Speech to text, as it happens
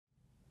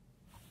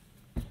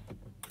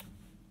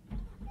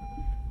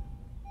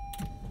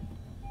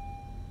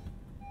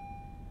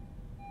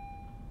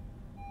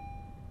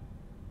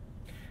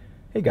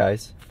Hey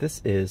guys,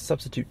 this is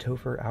Substitute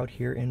Topher out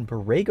here in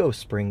Borrego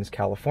Springs,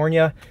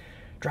 California,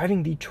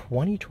 driving the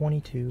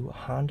 2022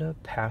 Honda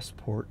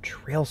Passport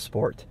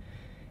TrailSport.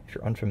 If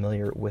you're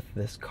unfamiliar with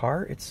this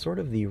car, it's sort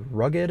of the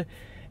rugged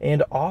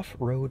and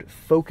off-road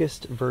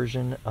focused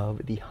version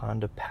of the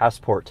Honda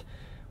Passport,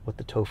 what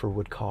the Topher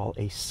would call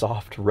a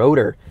soft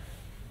roader.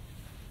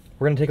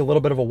 We're going to take a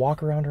little bit of a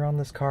walk around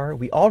this car.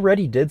 We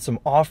already did some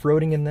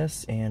off-roading in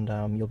this, and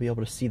you'll be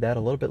able to see that a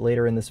little bit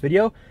later in this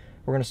video.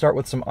 We're going to start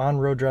with some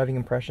on-road driving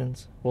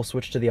impressions. We'll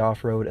switch to the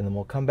off-road, and then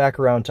we'll come back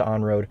around to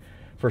on-road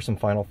for some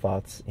final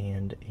thoughts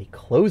and a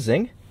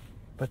closing.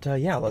 But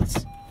yeah,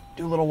 let's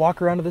do a little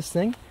walk around of this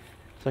thing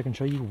so I can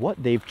show you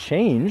what they've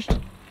changed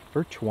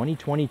for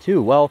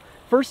 2022. Well,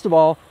 first of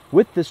all,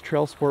 with this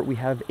TrailSport, we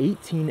have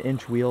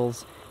 18-inch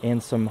wheels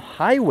and some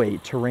highway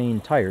terrain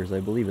tires, I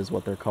believe is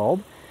what they're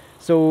called.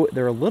 So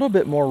they're a little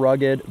bit more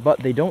rugged, but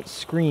they don't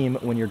scream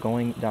when you're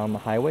going down the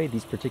highway.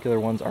 These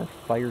particular ones are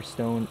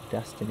Firestone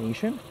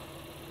Destination.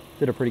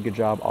 Did a pretty good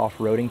job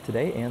off-roading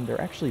today, and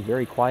they're actually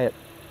very quiet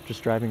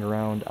just driving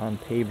around on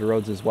paved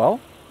roads as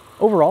well.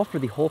 Overall, for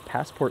the whole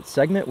Passport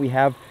segment, we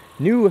have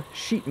new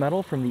sheet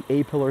metal from the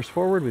A-pillars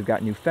forward. We've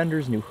got new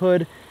fenders, new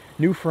hood,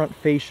 new front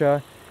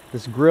fascia.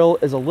 This grille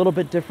is a little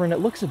bit different. It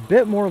looks a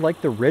bit more like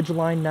the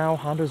Ridgeline now.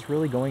 Honda's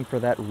really going for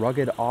that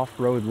rugged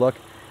off-road look,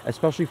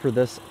 especially for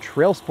this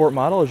TrailSport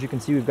model. As you can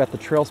see, we've got the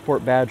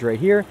TrailSport badge right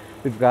here.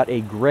 We've got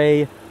a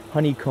gray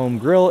honeycomb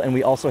grille, and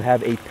we also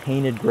have a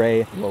painted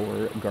gray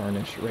lower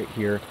garnish right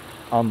here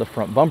on the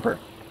front bumper.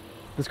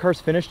 This car's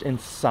finished in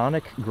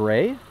Sonic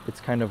Gray. It's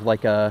kind of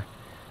like a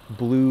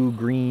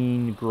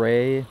blue-green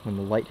gray. When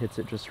the light hits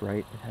it just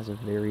right, it has a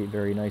very,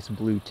 very nice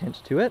blue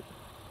tint to it.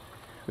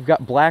 We've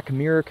got black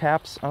mirror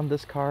caps on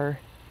this car.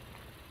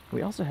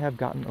 We also have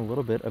gotten a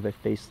little bit of a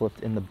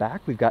facelift in the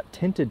back. We've got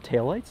tinted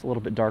taillights, a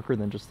little bit darker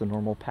than just the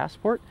normal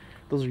Passport.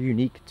 Those are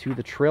unique to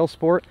the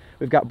TrailSport.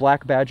 We've got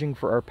black badging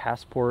for our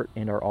Passport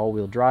and our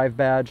all-wheel drive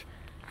badge.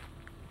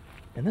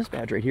 And this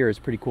badge right here is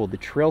pretty cool, the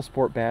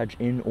TrailSport badge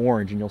in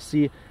orange. And you'll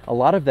see a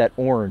lot of that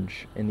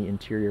orange in the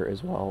interior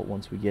as well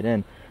once we get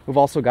in. We've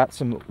also got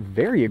some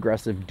very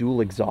aggressive dual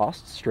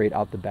exhausts straight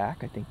out the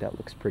back. I think that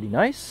looks pretty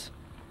nice.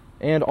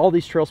 And all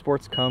these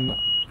TrailSports come,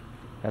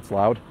 that's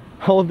loud,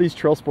 all of these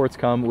TrailSports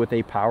come with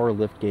a power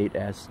liftgate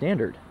as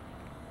standard.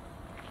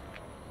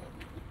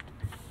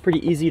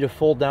 Pretty easy to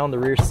fold down the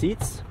rear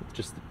seats with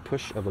just the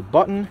push of a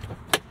button.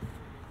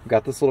 We've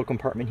got this little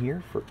compartment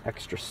here for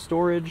extra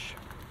storage.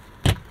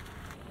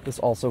 This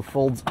also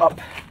folds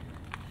up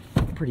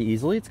pretty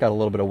easily. It's got a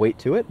little bit of weight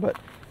to it, but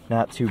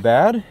not too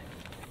bad.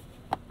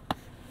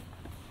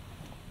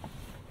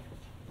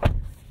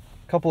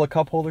 Couple of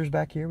cup holders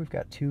back here. We've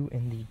got two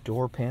in the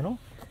door panel,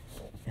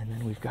 and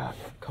then we've got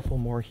a couple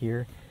more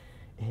here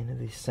in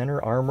the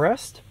center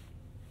armrest.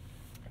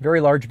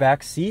 Very large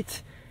back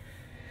seat.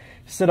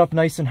 Sit up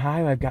nice and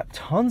high. I've got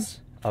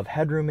tons of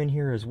headroom in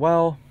here as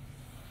well.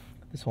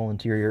 This whole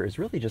interior is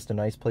really just a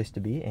nice place to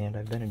be, and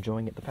I've been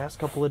enjoying it the past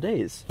couple of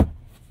days.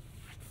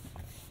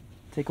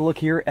 Take a look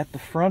here at the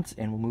front,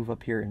 and we'll move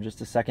up here in just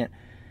a second.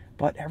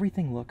 But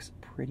everything looks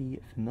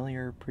pretty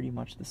familiar, pretty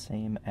much the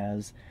same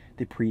as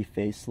the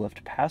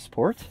pre-facelift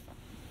Passport.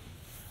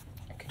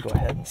 I can go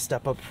ahead and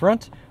step up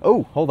front.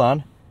 Oh, hold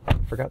on.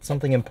 Forgot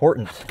something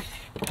important.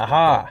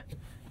 Aha!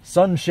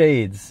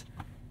 Sunshades.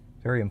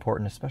 Very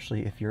important,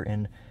 especially if you're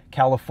in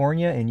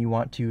California and you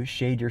want to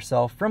shade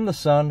yourself from the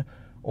sun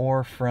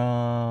or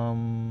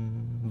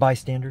from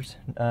bystanders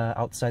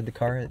outside the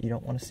car that you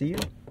don't want to see you.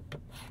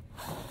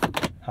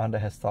 Honda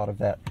has thought of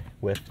that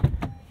with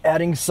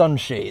adding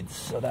sunshades,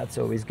 so that's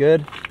always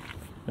good.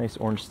 Nice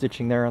orange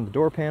stitching there on the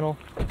door panel.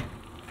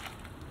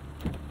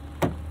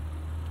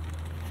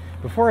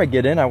 Before I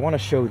get in, I want to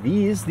show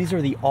these. These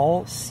are the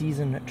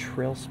all-season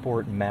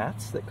TrailSport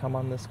mats that come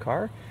on this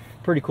car.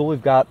 Pretty cool.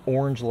 We've got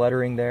orange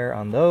lettering there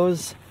on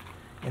those.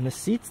 And the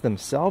seats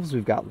themselves,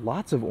 we've got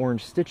lots of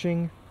orange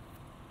stitching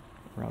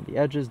around the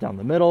edges, down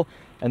the middle.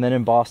 And then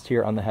embossed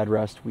here on the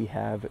headrest, we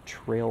have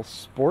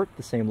TrailSport,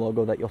 the same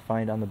logo that you'll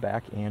find on the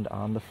back and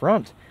on the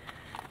front.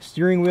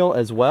 Steering wheel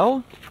as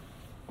well.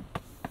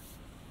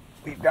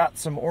 We've got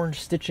some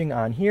orange stitching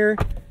on here,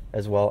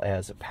 as well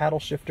as paddle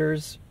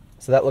shifters.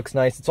 So that looks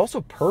nice. It's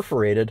also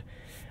perforated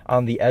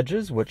on the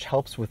edges, which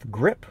helps with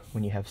grip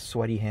when you have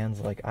sweaty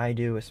hands like I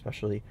do,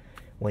 especially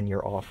when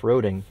you're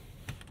off-roading.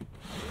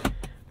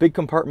 Big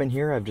compartment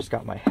here. I've just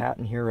got my hat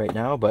in here right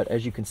now, but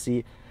as you can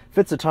see,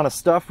 fits a ton of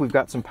stuff. We've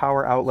got some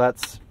power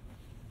outlets.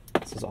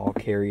 This is all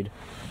carried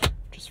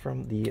just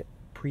from the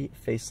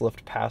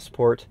pre-facelift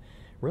Passport.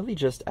 Really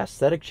just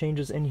aesthetic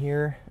changes in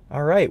here.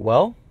 All right,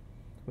 well,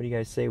 what do you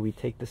guys say we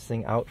take this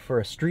thing out for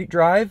a street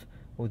drive?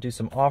 We'll do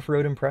some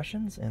off-road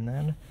impressions and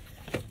then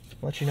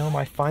let you know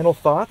my final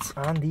thoughts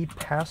on the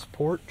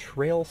Passport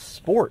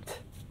TrailSport.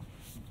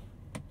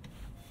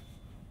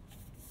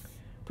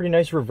 Pretty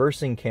nice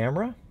reversing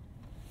camera.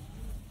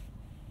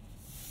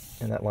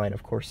 And that line,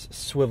 of course,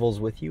 swivels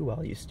with you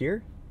while you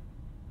steer.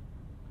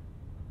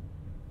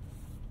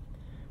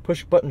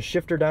 Push button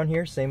shifter down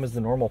here, same as the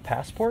normal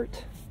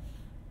Passport.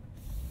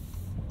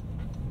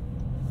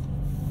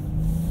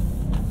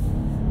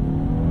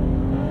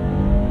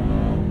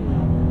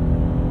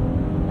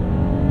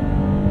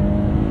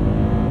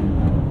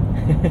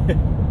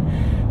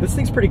 This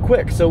thing's pretty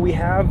quick. So we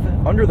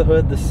have under the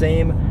hood the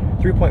same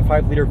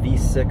 3.5 liter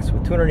V6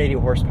 with 280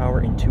 horsepower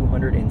and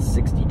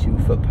 262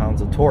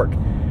 foot-pounds of torque.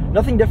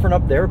 Nothing different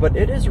up there, but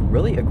it is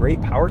really a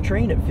great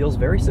powertrain. It feels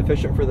very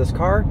sufficient for this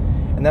car,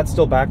 and that's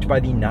still backed by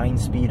the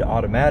 9-speed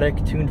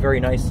automatic, tuned very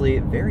nicely,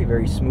 very,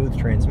 very smooth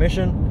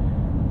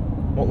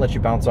transmission. Won't let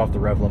you bounce off the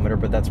rev limiter,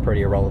 but that's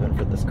pretty irrelevant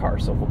for this car,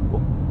 so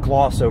we'll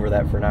gloss over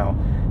that for now.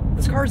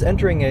 This car is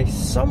entering a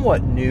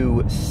somewhat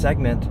new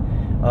segment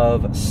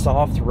of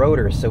soft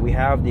rotors. So we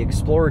have the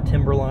Explorer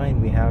Timberline,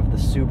 we have the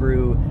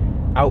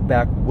Subaru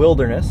Outback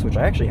Wilderness, which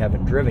I actually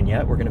haven't driven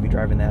yet. We're going to be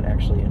driving that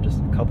actually in just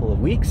a couple of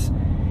weeks.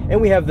 And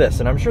we have this,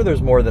 and I'm sure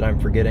there's more that I'm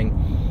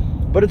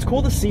forgetting. But it's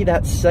cool to see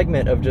that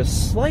segment of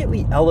just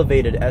slightly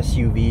elevated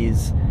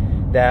SUVs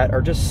that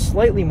are just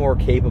slightly more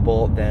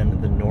capable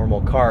than the normal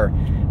car.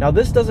 Now,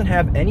 this doesn't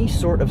have any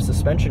sort of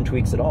suspension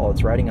tweaks at all.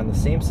 It's riding on the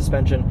same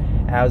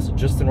suspension as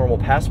just the normal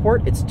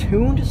Passport. It's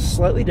tuned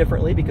slightly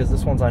differently because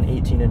this one's on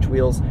 18-inch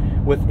wheels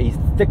with a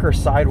thicker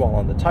sidewall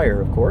on the tire,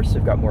 of course.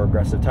 They've got more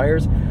aggressive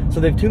tires. So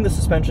they've tuned the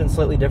suspension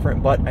slightly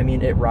different, but I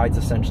mean, it rides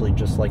essentially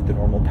just like the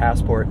normal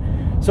Passport.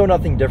 So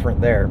nothing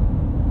different there.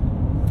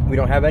 We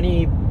don't have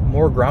any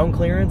more ground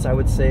clearance, I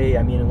would say,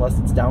 I mean, unless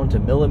it's down to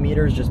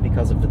millimeters just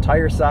because of the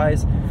tire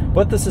size,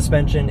 but the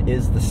suspension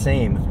is the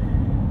same.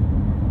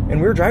 And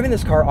we were driving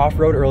this car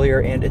off-road earlier,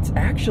 and it's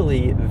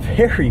actually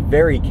very,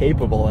 very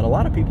capable, and a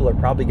lot of people are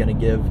probably going to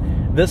give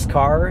this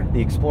car,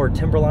 the Explorer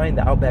Timberline,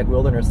 the Outback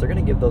Wilderness, they're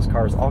going to give those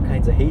cars all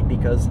kinds of hate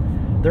because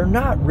they're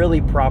not really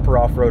proper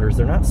off-roaders.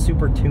 They're not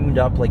super tuned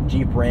up like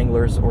Jeep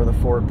Wranglers or the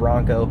Ford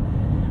Bronco,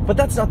 but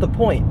that's not the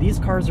point. These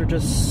cars are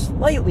just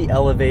slightly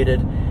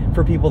elevated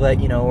for people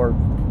that, you know, are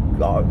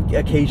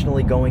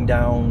occasionally going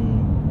down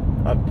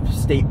a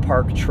state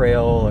park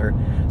trail or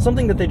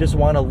something that they just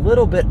want a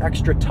little bit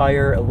extra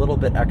tire, a little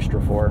bit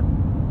extra for.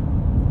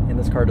 And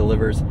this car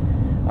delivers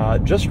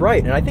just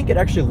right. And I think it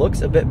actually looks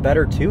a bit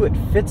better too. It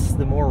fits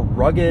the more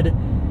rugged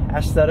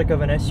aesthetic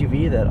of an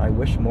SUV that I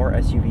wish more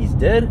SUVs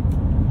did.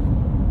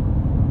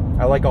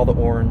 I like all the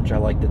orange, I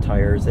like the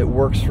tires, it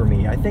works for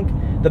me. I think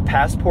the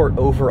Passport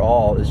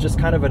overall is just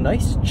kind of a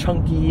nice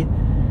chunky,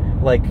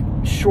 like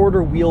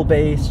shorter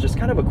wheelbase, just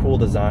kind of a cool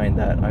design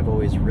that I've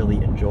always really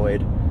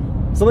enjoyed.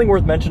 Something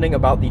worth mentioning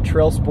about the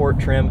TrailSport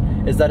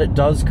trim is that it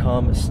does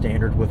come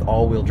standard with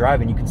all-wheel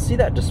drive, and you can see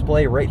that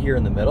display right here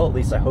in the middle, at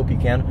least I hope you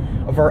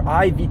can, of our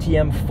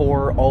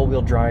iVTM4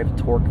 all-wheel drive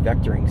torque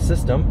vectoring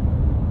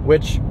system,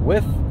 which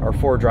with our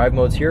 4 drive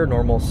modes here,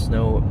 normal,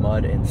 snow,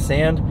 mud, and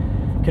sand,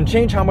 can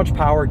change how much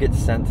power gets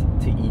sent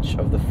to each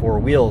of the 4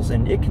 wheels,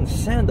 and it can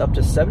send up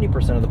to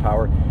 70% of the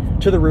power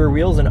to the rear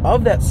wheels, and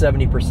of that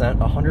 70%,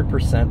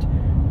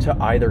 100% to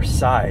either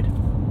side,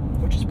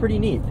 which is pretty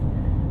neat.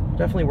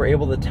 Definitely we're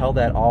able to tell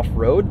that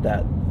off-road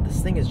that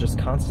this thing is just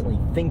constantly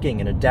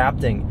thinking and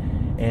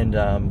adapting and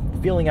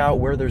feeling out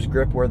where there's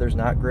grip, where there's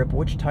not grip,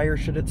 which tire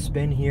should it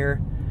spin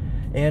here.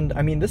 And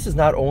I mean, this is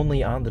not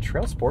only on the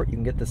TrailSport. You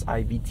can get this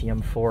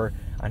iVTM4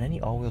 on any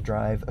all-wheel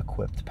drive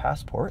equipped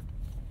Passport.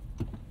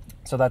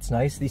 So that's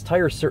nice. These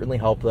tires certainly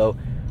help though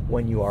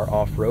when you are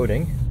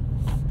off-roading.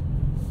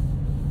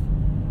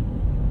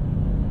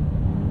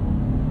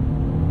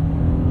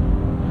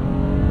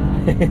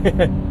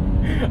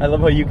 I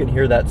love how you can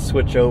hear that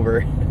switch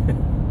over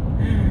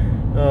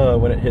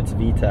when it hits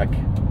VTEC.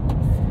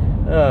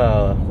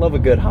 Love a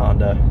good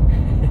Honda.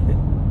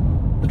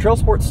 The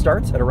TrailSport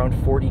starts at around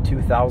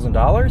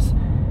 $42,000,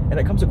 and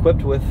it comes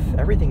equipped with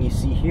everything you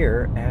see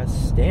here as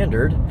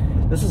standard.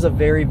 This is a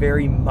very,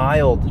 very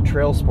mild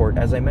TrailSport.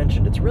 As I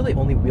mentioned, it's really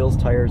only wheels,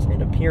 tires,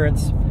 and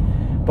appearance.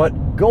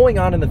 But going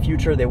on in the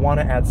future, they want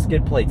to add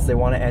skid plates, they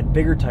want to add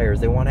bigger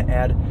tires, they want to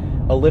add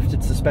a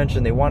lifted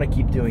suspension, they want to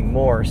keep doing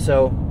more.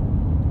 So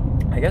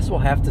I guess we'll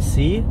have to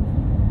see.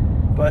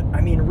 But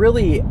I mean,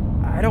 really,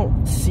 I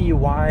don't see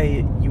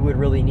why you would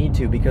really need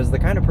to, because the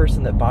kind of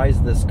person that buys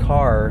this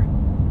car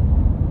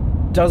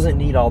doesn't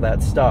need all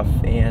that stuff,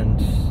 and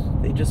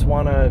they just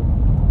want to,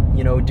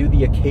 you know, do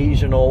the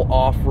occasional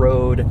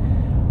off-road,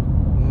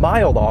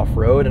 mild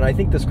off-road. And I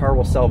think this car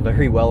will sell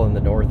very well in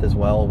the north as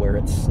well, where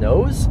it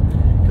snows,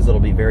 because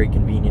it'll be very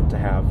convenient to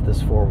have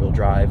this 4-wheel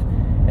drive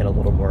and a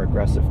little more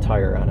aggressive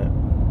tire on it.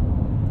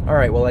 All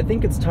right, well, I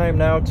think it's time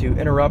now to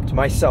interrupt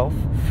myself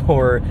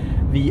for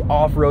the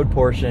off-road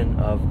portion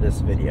of this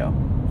video.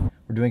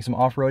 We're doing some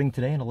off-roading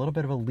today and a little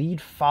bit of a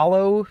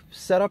lead-follow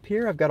setup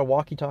here. I've got a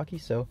walkie-talkie,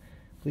 so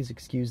please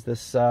excuse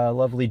this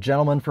lovely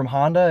gentleman from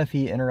Honda if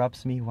he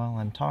interrupts me while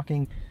I'm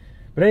talking.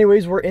 But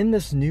anyways, we're in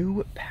this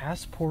new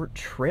Passport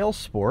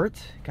TrailSport.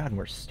 God, and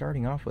we're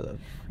starting off with a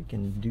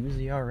freaking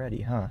doozy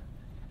already, huh?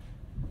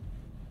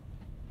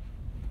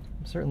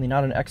 I'm certainly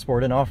not an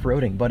expert in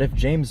off-roading, but if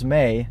James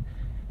May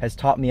has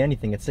taught me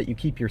anything, it's that you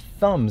keep your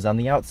thumbs on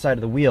the outside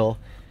of the wheel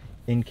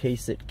in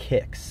case it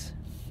kicks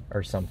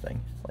or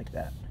something like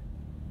that.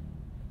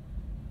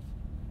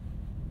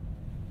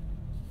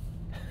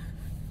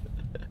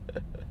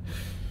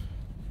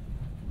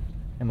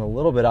 I'm a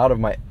little bit out of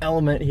my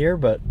element here,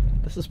 but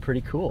this is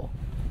pretty cool.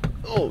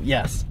 Oh,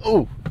 yes.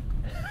 Oh!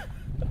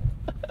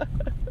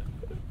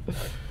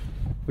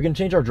 We can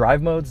change our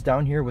drive modes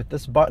down here with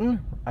this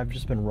button. I've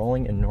just been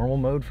rolling in normal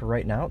mode for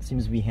right now. It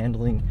seems to be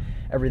handling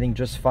everything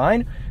just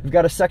fine. We've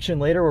got a section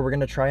later where we're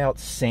going to try out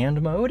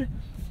sand mode,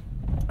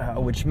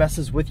 which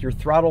messes with your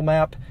throttle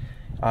map,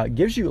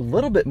 gives you a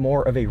little bit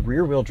more of a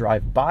rear-wheel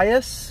drive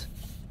bias.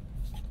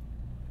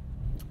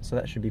 So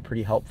that should be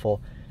pretty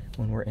helpful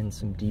when we're in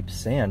some deep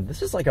sand.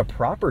 This is like a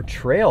proper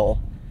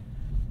trail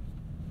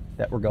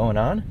that we're going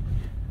on.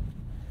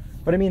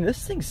 But I mean,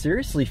 this thing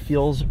seriously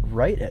feels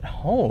right at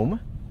home.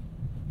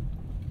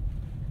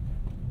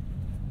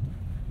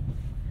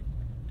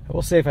 I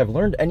will say, if I've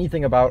learned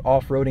anything about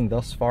off-roading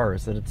thus far,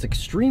 is that it's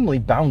extremely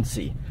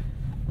bouncy.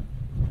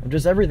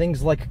 Just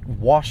everything's like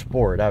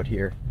washboard out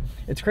here.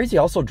 It's crazy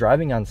also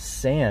driving on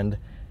sand,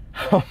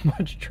 how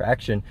much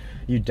traction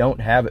you don't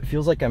have. It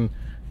feels like I'm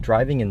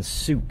driving in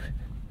soup,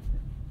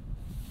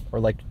 or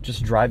like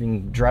just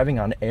driving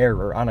on air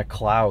or on a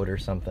cloud or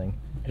something.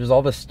 There's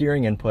all the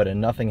steering input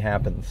and nothing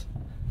happens.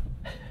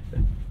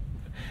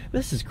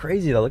 This is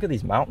crazy though. Look at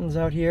these mountains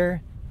out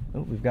here.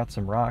 Oh, we've got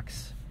some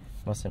rocks.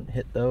 Mustn't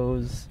hit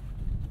those.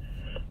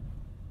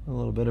 A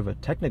little bit of a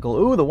technical.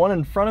 Ooh, the one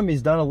in front of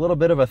me's done a little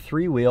bit of a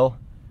three-wheel.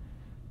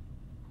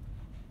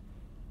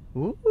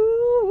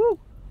 Ooh.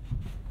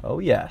 Oh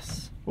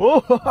yes.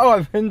 Whoa,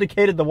 I've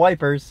indicated the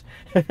wipers.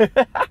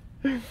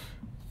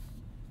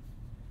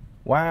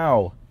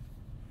 Wow.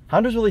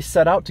 Honda's really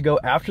set out to go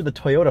after the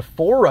Toyota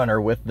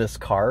 4Runner with this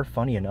car.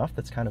 Funny enough,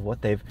 that's kind of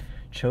what they've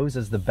chose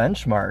as the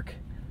benchmark.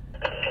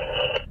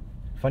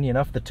 Funny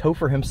enough, the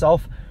TheTopher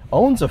himself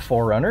owns a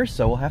 4Runner,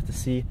 so we'll have to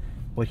see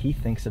what he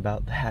thinks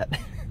about that.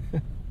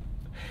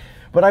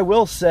 But I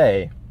will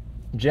say,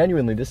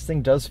 genuinely, this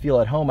thing does feel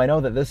at home. I know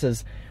that this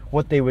is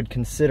what they would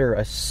consider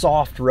a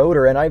soft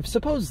roader, and I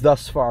suppose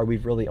thus far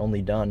we've really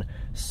only done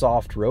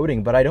soft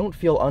roading, but I don't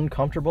feel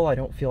uncomfortable. I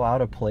don't feel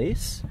out of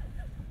place.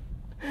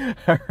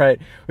 All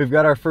right, we've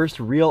got our first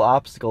real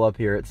obstacle up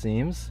here, it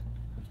seems.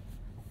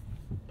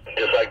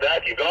 Just like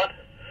that, keep going.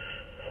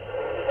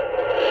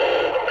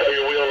 Cut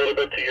your wheel a little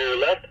bit to your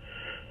left.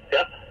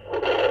 Yep.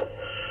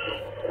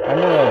 I'm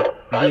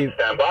gonna be...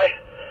 Stand by.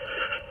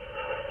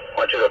 I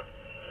want you to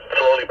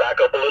slowly back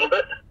up a little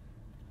bit.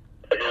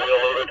 Put your wheel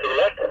a little bit to the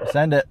left.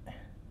 Send it.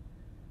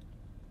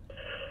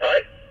 All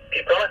right,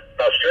 keep going.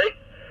 Now straight.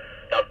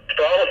 Now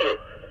throttle through.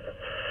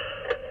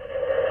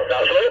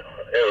 Now slow.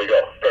 There we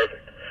go.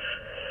 Perfect.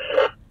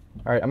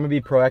 All right, I'm gonna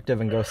be proactive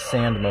and go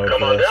sand mode Come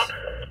for on this. down.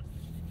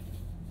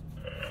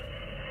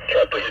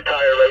 Try to put your tire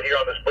right here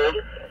on this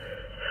boulder.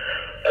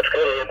 That's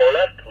good. A little more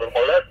left. A little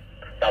more left.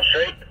 Now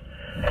straight.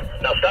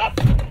 Now stop.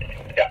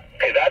 Yeah.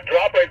 Okay, that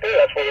drop right there,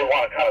 that's where we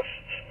want to kind of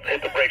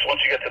hit the brakes once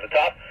you get to the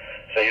top,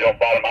 so you don't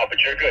bottom out, but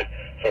you're good.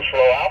 So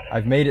slow out.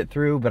 I've made it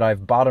through, but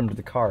I've bottomed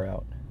the car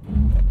out.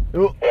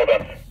 Ooh. Well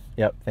done.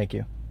 Yep, thank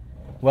you.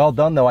 Well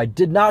done, though. I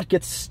did not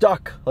get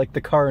stuck like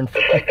the car in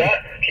front. Just like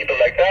that. Keep it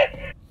like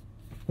that.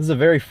 This is a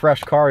very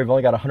fresh car. We've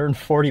only got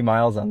 140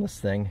 miles on this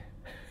thing.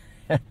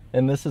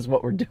 And this is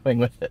what we're doing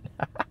with it.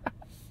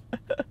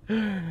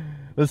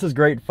 This is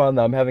great fun,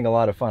 though. I'm having a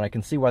lot of fun. I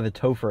can see why the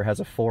TheTopher has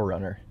a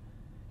 4Runner,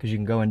 because you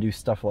can go and do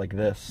stuff like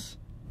this.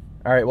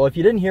 All right, well, if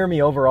you didn't hear me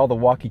over all the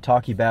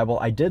walkie-talkie babble,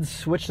 I did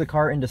switch the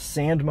car into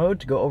sand mode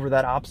to go over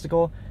that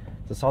obstacle.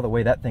 So I saw the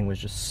way that thing was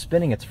just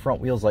spinning its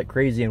front wheels like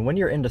crazy. And when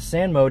you're into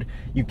sand mode,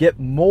 you get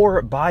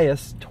more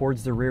bias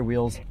towards the rear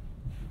wheels.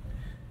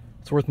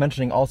 It's worth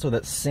mentioning also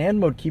that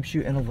sand mode keeps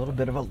you in a little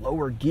bit of a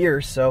lower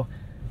gear. So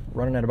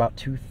running at about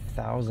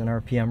 2,000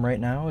 RPM right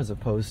now, as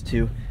opposed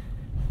to,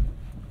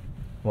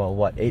 well,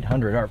 what,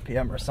 800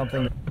 RPM or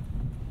something.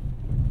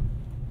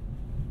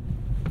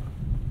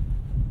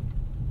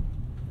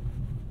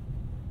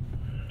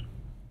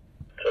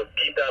 So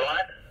keep that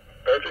line.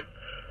 Perfect.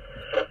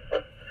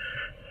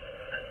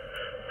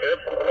 Good.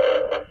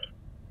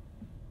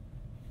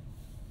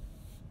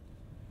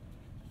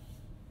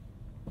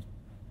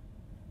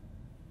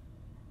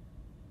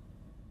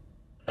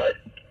 All right.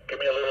 Give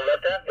me a little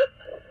left hand. Yep.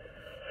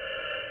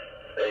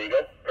 There you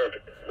go.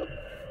 Perfect.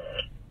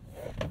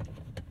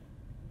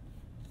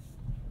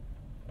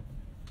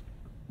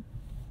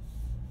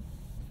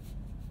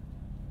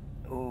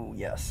 Oh,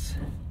 yes.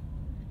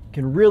 You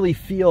can really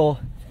feel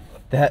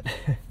that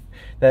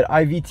that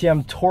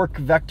IVTM torque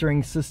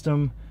vectoring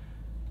system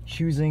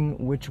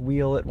choosing which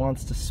wheel it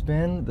wants to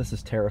spin. This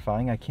is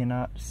terrifying. I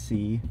cannot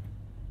see.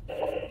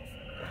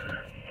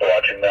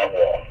 Watching that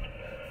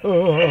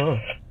wall.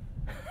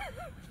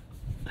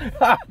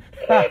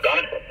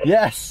 Done?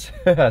 Yes.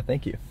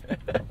 Thank you.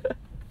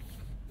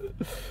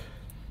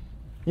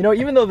 You know,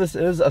 even though this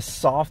is a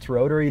soft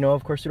rotor, you know,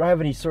 of course, you don't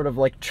have any sort of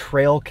like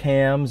trail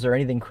cams or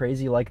anything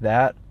crazy like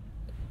that.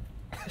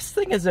 This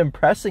thing is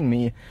impressing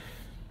me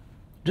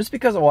just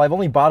because, well, I've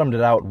only bottomed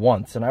it out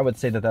once, and I would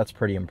say that that's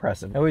pretty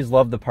impressive. I always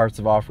love the parts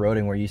of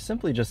off-roading where you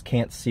simply just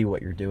can't see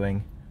what you're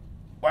doing.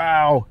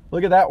 Wow,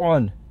 look at that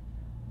one.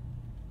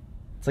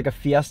 It's like a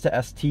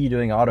Fiesta ST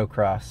doing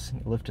autocross,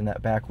 lifting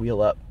that back wheel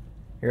up.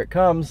 Here it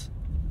comes.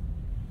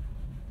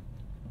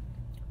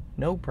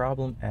 No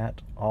problem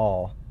at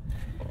all.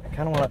 I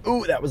kind of want to,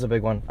 ooh, that was a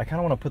big one. I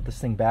kind of want to put this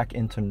thing back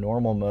into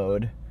normal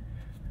mode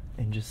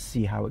and just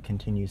see how it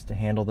continues to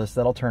handle this.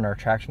 That'll turn our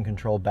traction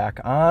control back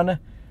on.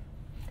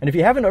 And if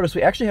you haven't noticed,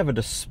 we actually have a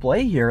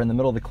display here in the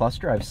middle of the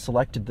cluster. I've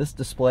selected this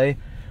display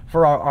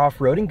for our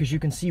off-roading because you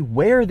can see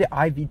where the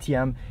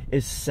iVTM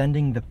is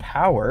sending the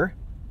power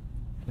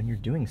when you're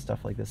doing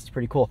stuff like this. It's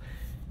pretty cool.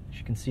 As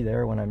you can see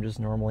there, when I'm just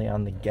normally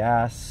on the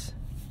gas.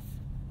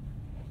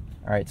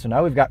 All right, so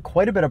now we've got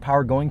quite a bit of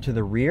power going to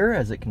the rear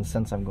as it can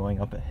sense I'm going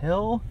up a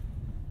hill.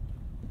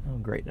 Oh,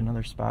 great,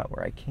 another spot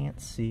where I can't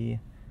see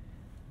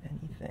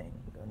anything.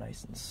 Go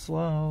nice and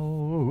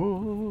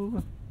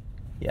slow.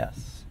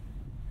 Yes,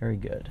 very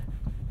good.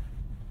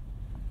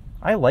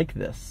 I like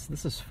this.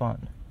 This is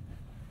fun.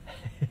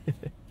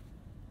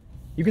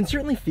 You can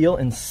certainly feel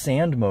in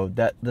sand mode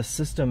that the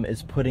system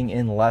is putting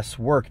in less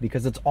work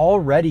because it's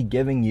already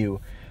giving you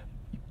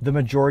the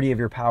majority of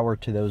your power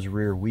to those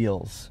rear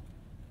wheels.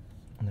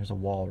 And there's a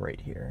wall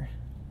right here.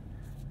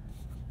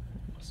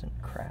 It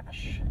mustn't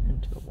crash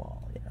into the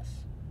wall, yes.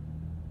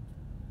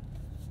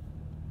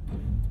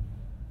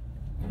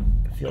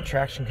 Feel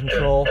traction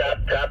control.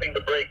 Tapping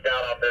the brake down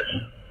on this.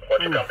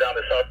 Once you come down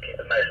this up, keep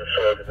it nice and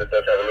slow because it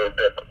does have a little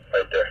dip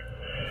right there.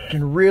 You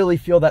can really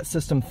feel that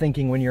system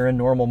thinking when you're in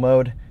normal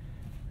mode.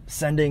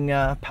 Sending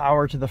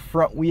power to the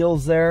front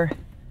wheels there.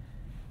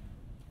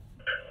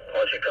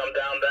 Once you come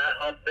down that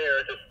hump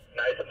there, just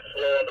nice and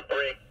slow on the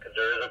brake because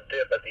there is a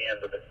dip at the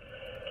end of it.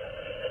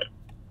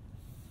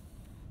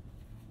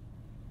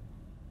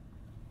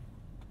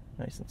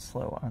 Nice and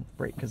slow on the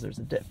brake because there's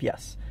a dip,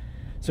 yes.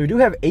 So we do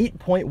have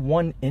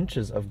 8.1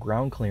 inches of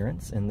ground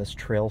clearance in this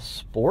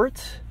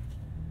TrailSport.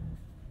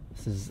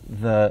 This is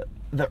the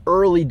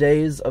early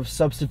days of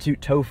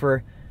substitute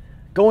TOFR,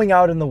 going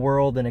out in the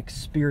world and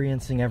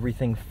experiencing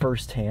everything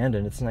firsthand,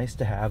 and it's nice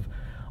to have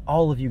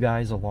all of you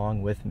guys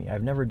along with me.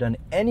 I've never done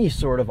any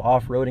sort of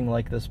off-roading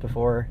like this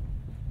before.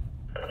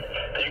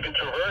 You can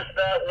traverse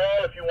that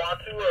wall if you want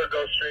to, or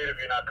go straight if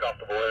you're not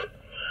comfortable with it.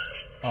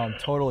 I'm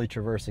totally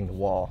traversing the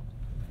wall.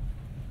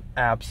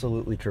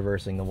 Absolutely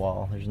traversing the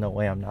wall. There's no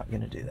way I'm not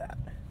going to do that.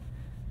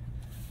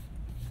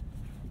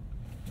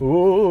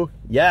 Ooh,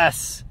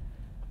 yes!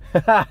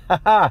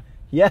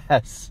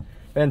 Yes!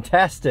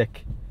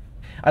 Fantastic!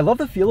 I love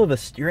the feel of the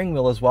steering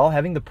wheel as well.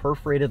 Having the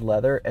perforated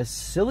leather, as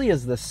silly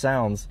as this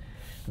sounds,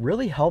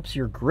 really helps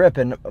your grip.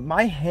 And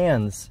my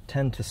hands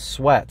tend to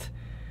sweat.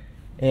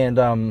 And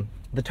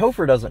the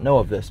TOFR doesn't know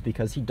of this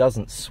because he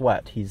doesn't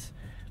sweat. He's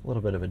a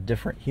little bit of a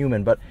different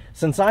human. But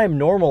since I am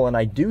normal and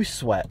I do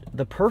sweat,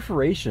 the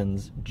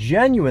perforations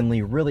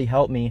genuinely really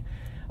help me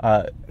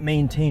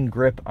maintain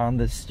grip on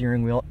this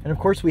steering wheel. And of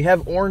course we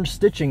have orange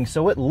stitching,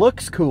 so it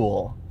looks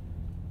cool.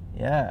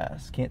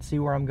 Yes, can't see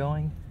where I'm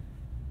going,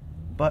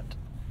 but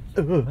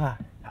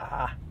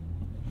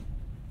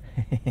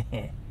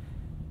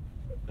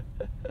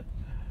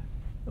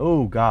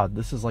oh God,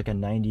 this is like a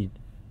 90.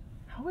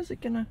 How is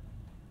it gonna?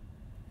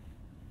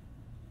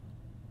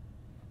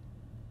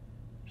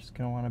 Just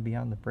gonna want to be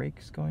on the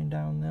brakes going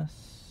down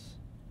this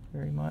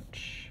very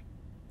much.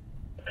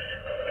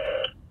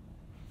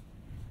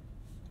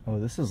 Oh,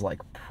 this is like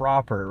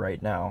proper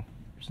right now.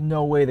 There's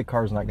no way the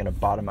car's not gonna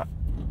bottom out.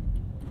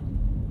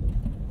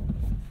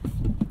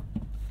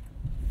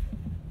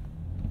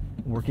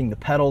 Working the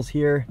pedals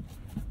here.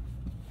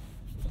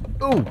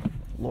 Oh,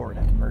 Lord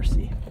have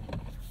mercy.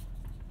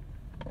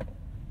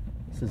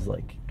 This is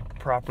like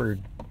proper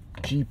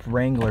Jeep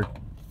Wrangler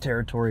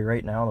territory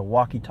right now. The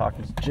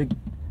walkie-talkie is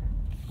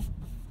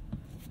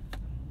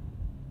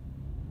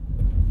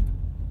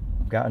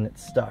gotten it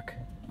stuck.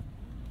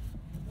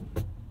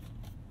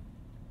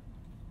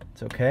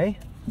 It's okay.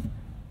 I'm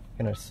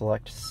gonna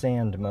select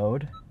sand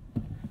mode.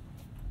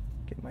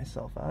 Get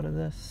myself out of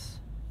this.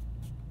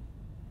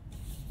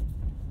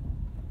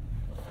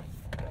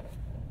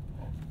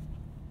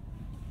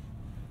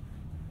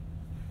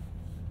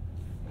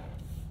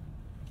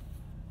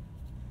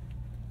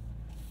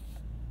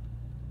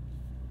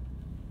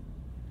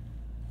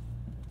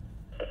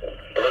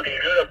 Looking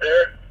good up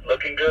there.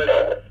 Looking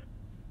good.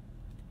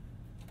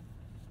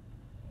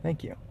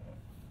 Thank you.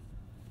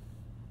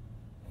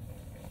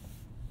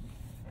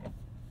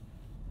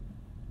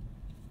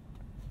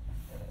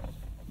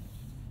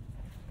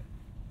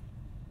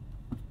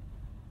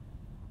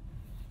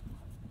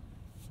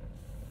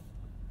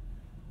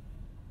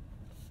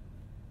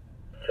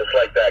 Just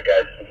like that,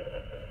 guys.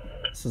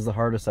 This is the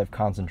hardest I've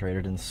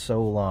concentrated in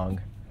so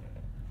long.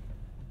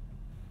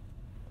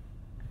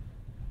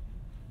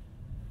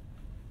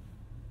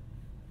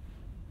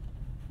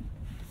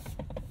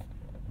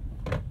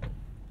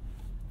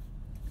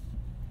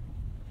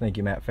 Thank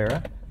you, Matt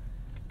Farah.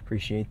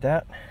 Appreciate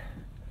that.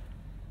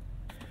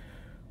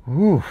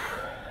 Ooh,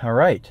 all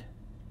right.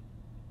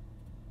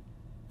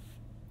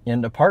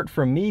 And apart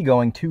from me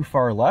going too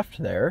far left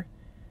there,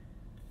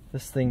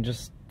 this thing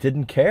just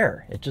didn't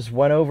care. It just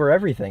went over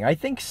everything. I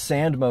think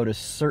sand mode is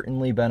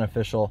certainly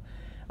beneficial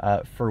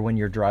for when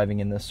you're driving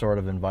in this sort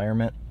of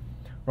environment.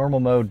 Normal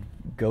mode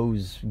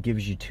gives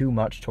you too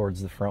much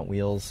towards the front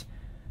wheels.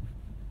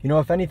 You know,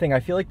 if anything,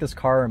 I feel like this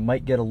car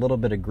might get a little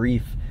bit of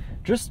grief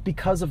just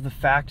because of the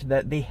fact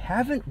that they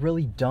haven't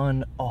really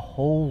done a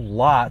whole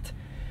lot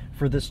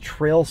for this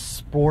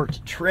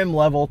TrailSport trim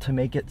level to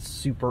make it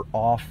super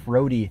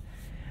off-roady.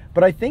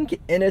 But I think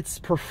in its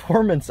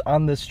performance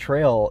on this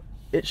trail,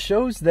 it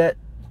shows that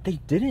they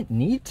didn't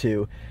need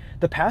to.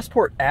 The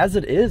Passport as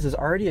it is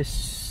already,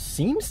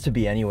 seems to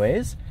be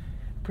anyways,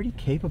 pretty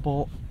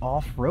capable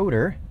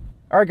off-roader.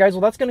 All right, guys,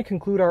 well, that's going to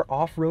conclude our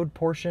off-road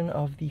portion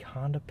of the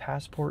Honda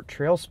Passport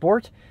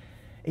TrailSport.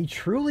 A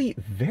truly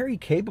very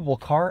capable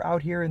car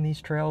out here in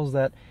these trails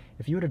that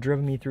if you would have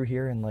driven me through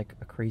here in like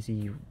a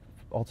crazy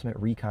Ultimate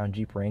Recon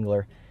Jeep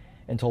Wrangler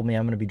and told me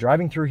I'm going to be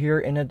driving through here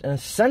in an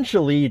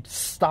essentially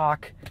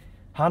stock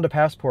Honda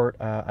Passport,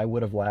 I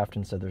would have laughed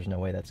and said there's no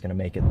way that's going to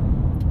make it.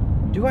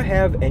 Do I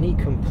have any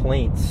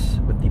complaints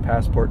with the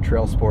Passport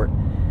TrailSport?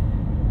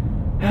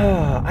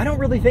 I don't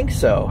really think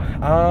so.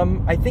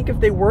 I think if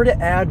they were to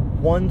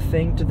add one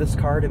thing to this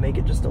car to make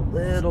it just a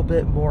little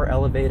bit more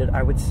elevated,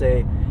 I would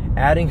say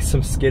adding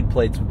some skid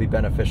plates would be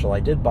beneficial. I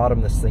did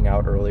bottom this thing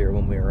out earlier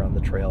when we were on the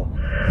trail.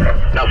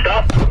 Now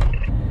stop.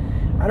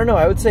 I don't know,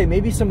 I would say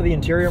maybe some of the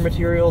interior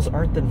materials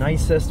aren't the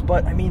nicest,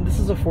 but I mean, this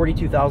is a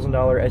 $42,000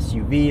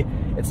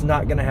 SUV. It's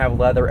not gonna have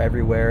leather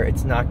everywhere.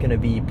 It's not gonna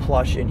be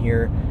plush in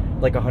here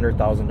like a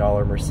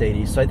 $100,000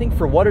 Mercedes. So I think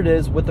for what it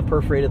is, with the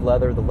perforated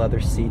leather, the leather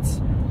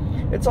seats,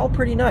 it's all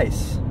pretty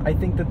nice. I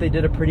think that they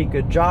did a pretty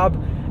good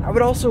job. I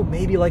would also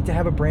maybe like to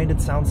have a branded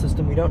sound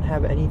system. We don't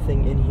have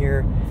anything in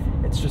here.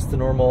 It's just the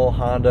normal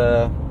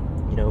Honda,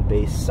 you know,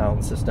 base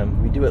sound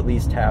system. We do at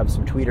least have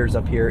some tweeters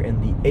up here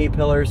in the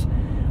A-pillars,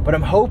 but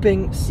I'm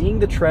hoping, seeing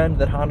the trend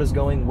that Honda's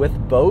going with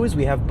Bose,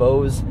 we have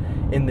Bose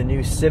in the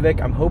new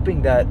Civic, I'm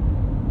hoping that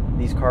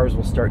these cars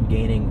will start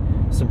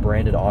gaining some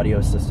branded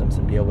audio systems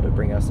and be able to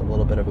bring us a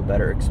little bit of a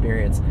better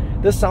experience.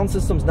 This sound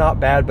system's not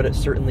bad, but it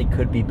certainly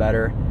could be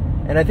better.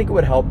 And I think it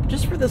would help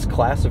just for this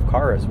class of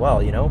car as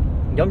well, you know?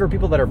 Younger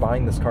people that are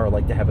buying this car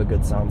like to have a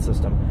good sound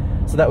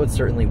system, so that would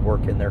certainly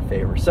work in their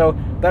favor. So,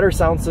 better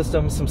sound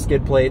system, some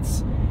skid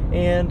plates,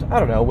 and I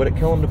don't know, would it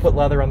kill them to put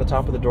leather on the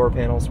top of the door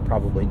panels?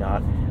 Probably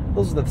not.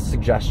 Those are the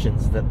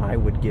suggestions that I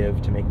would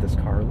give to make this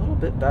car a little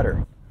bit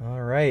better.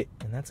 All right,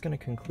 and that's going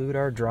to conclude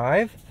our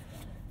drive,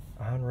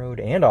 on-road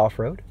and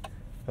off-road,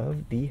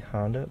 of the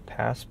Honda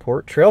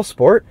Passport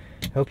TrailSport.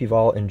 I hope you've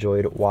all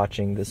enjoyed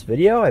watching this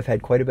video. I've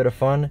had quite a bit of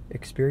fun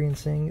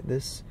experiencing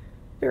this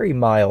very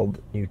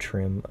mild new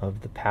trim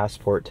of the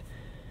Passport.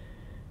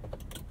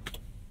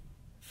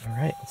 All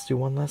right, let's do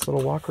one last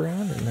little walk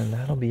around, and then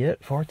that'll be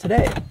it for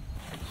today.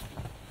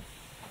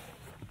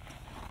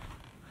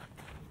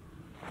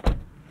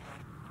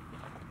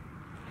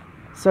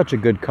 Such a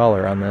good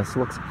color on this.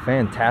 Looks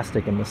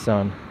fantastic in the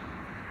sun.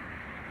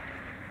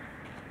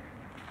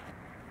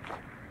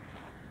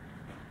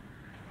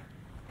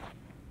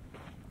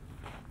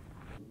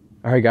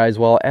 Alright guys,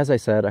 well, as I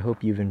said, I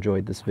hope you've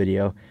enjoyed this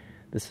video.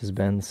 This has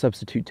been the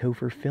Substitute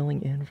Topher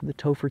filling in for the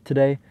Topher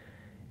today,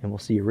 and we'll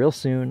see you real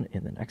soon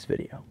in the next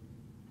video.